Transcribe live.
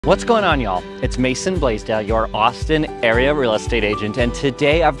What's going on, y'all? It's Mason Bleasdell, your Austin area real estate agent, and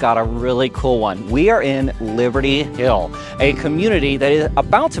today I've got a really cool one. We are in Liberty Hill, a community that is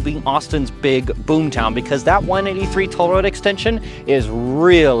about to be Austin's big boomtown because that 183 toll road extension is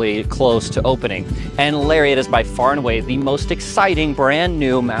really close to opening. And Lariat is by far and away the most exciting brand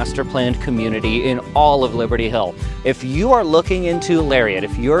new master planned community in all of Liberty Hill. If you are looking into Lariat,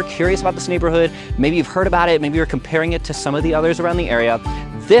 if you're curious about this neighborhood, maybe you've heard about it, maybe you're comparing it to some of the others around the area,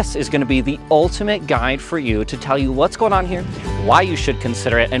 this is going to be the ultimate guide for you to tell you what's going on here, why you should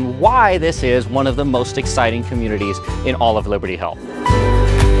consider it, and why this is one of the most exciting communities in all of Liberty Hill.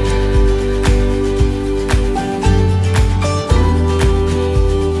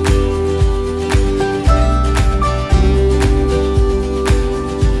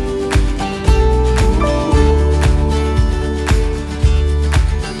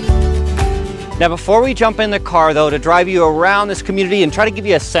 Now, before we jump in the car, though, to drive you around this community and try to give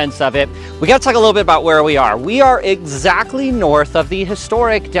you a sense of it, we got to talk a little bit about where we are. We are exactly north of the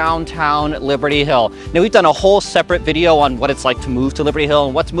historic downtown Liberty Hill. Now, we've done a whole separate video on what it's like to move to Liberty Hill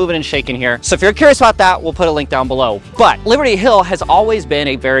and what's moving and shaking here. So if you're curious about that, we'll put a link down below. But Liberty Hill has always been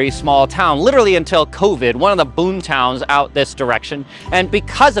a very small town, literally until COVID, one of the boom towns out this direction. And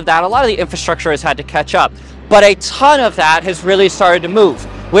because of that, a lot of the infrastructure has had to catch up. But a ton of that has really started to move.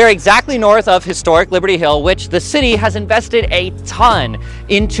 We're exactly north of historic Liberty Hill, which the city has invested a ton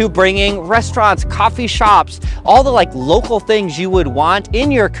into bringing restaurants, coffee shops, all the local things you would want in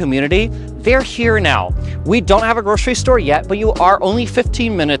your community. They're here now. We don't have a grocery store yet, but you are only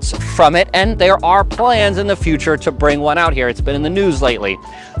 15 minutes from it, and there are plans in the future to bring one out here. It's been in the news lately.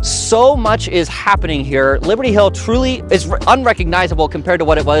 So much is happening here. Liberty Hill truly is unrecognizable compared to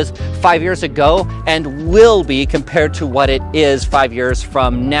what it was 5 years ago, and will be compared to what it is 5 years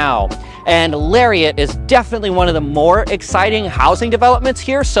from now. And Lariat is definitely one of the more exciting housing developments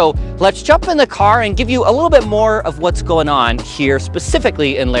here. So let's jump in the car and give you a little bit more of what's going on here,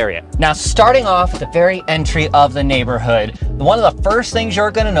 specifically in Lariat. Now, starting off at the very entry of the neighborhood, one of the first things you're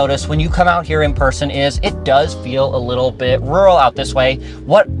going to notice when you come out here in person is it does feel a little bit rural out this way.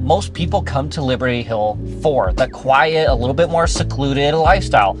 What most people come to Liberty Hill for, the quiet, a little bit more secluded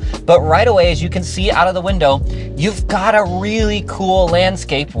lifestyle. But right away, as you can see out of the window, you've got a really cool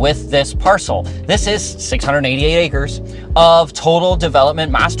landscape with this parcel. This is 688 acres of total development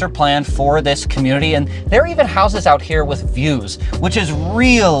master plan for this community, and there are even houses out here with views, which is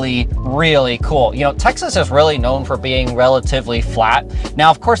really cool. You know, Texas is really known for being relatively flat. Now,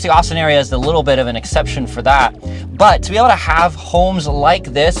 of course, the Austin area is a little bit of an exception for that, but to be able to have homes like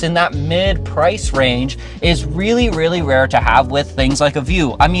this in that mid-price range is really rare to have with things like a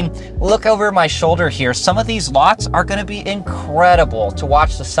view. I mean, look over my shoulder here. Some of these lots are going to be incredible to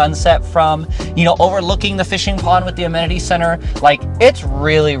watch the sunset from, you know, overlooking the fishing pond with the amenity center. Like, it's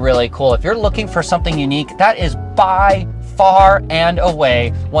really cool. If you're looking for something unique, that is by far and away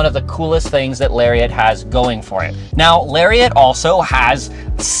one of the coolest things that Lariat has going for it. Now, Lariat also has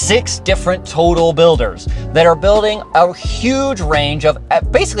 6 different total builders that are building a huge range of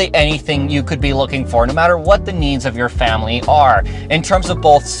basically anything you could be looking for, no matter what the needs of your family are, in terms of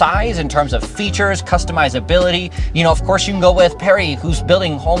both size, in terms of features, customizability. You know, of course, you can go with Perry, who's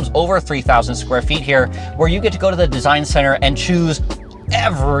building homes over 3,000 square feet here, where you get to go to the design center and choose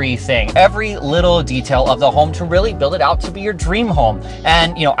everything, every little detail of the home to really build it out to be your dream home.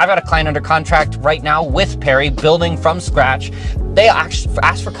 And, you know, I've got a client under contract right now with Perry, building from scratch. They actually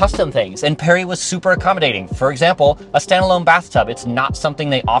asked for custom things, and Perry was super accommodating. For example, a standalone bathtub. It's not something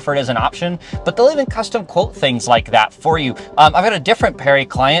they offered as an option, but they'll even custom quote things like that for you. I've got a different Perry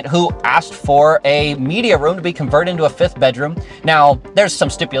client who asked for a media room to be converted into a 5th bedroom. Now, there's some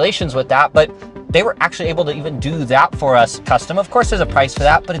stipulations with that, but they were actually able to even do that for us custom. Of course, there's a price for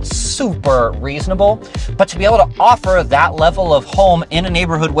that, but it's super reasonable. But to be able to offer that level of home in a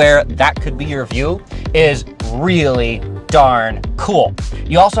neighborhood where that could be your view is really darn cool.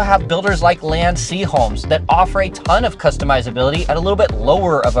 You also have builders like Landsea homes that offer a ton of customizability at a little bit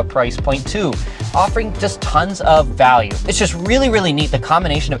lower of a price point too, offering just tons of value. It's just really neat, the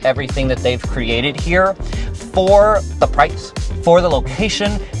combination of everything that they've created here for the price, for the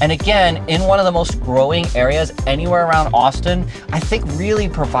location, and again, in one of the most growing areas anywhere around Austin, I think really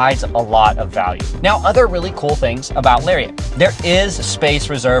provides a lot of value. Now, other really cool things about Lariat. There is space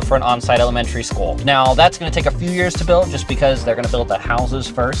reserved for an on-site elementary school. Now, that's going to take a few years to build just because they're going to build the houses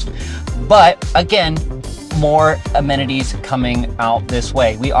first. But again, more amenities coming out this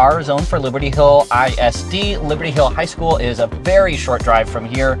way. We are zoned for Liberty Hill ISD. Liberty Hill High School is a very short drive from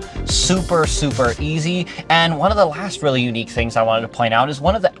here. Super, super easy. And one of the last really unique things I wanted to point out is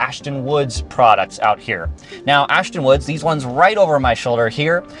one of the Ashton Woods products out here. Now, Ashton Woods, these ones right over my shoulder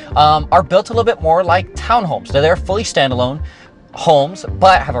here, are built a little bit more like townhomes. They're fully standalone homes,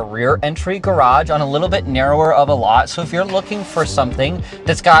 but have a rear entry garage on a little bit narrower of a lot. So if you're looking for something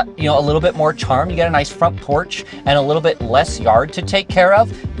that's got, you know, a little bit more charm, you get a nice front porch and a little bit less yard to take care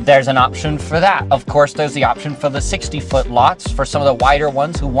of, there's an option for that. Of course, there's the option for the 60-foot lots for some of the wider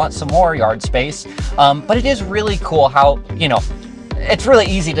ones who want some more yard space. But it is really cool how, you know, it's really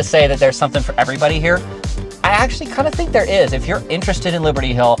easy to say that there's something for everybody here. I actually kind of think there is. If you're interested in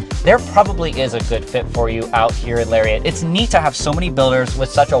Liberty Hill, there probably is a good fit for you out here in Lariat. It's neat to have so many builders with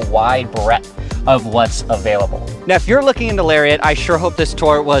such a wide breadth of what's available. Now, if you're looking into Lariat, I sure hope this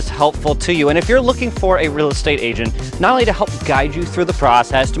tour was helpful to you. And if you're looking for a real estate agent, not only to help guide you through the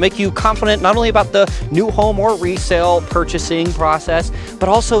process, to make you confident not only about the new home or resale purchasing process, but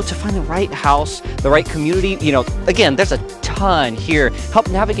also to find the right house, the right community, you know, again, there's a ton here. Help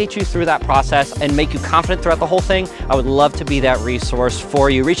navigate you through that process and make you confident throughout the whole thing. I would love to be that resource for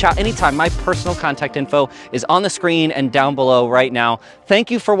you. Reach out anytime. My personal contact info is on the screen and down below right now.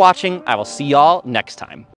 Thank you for watching. I will see y'all next time.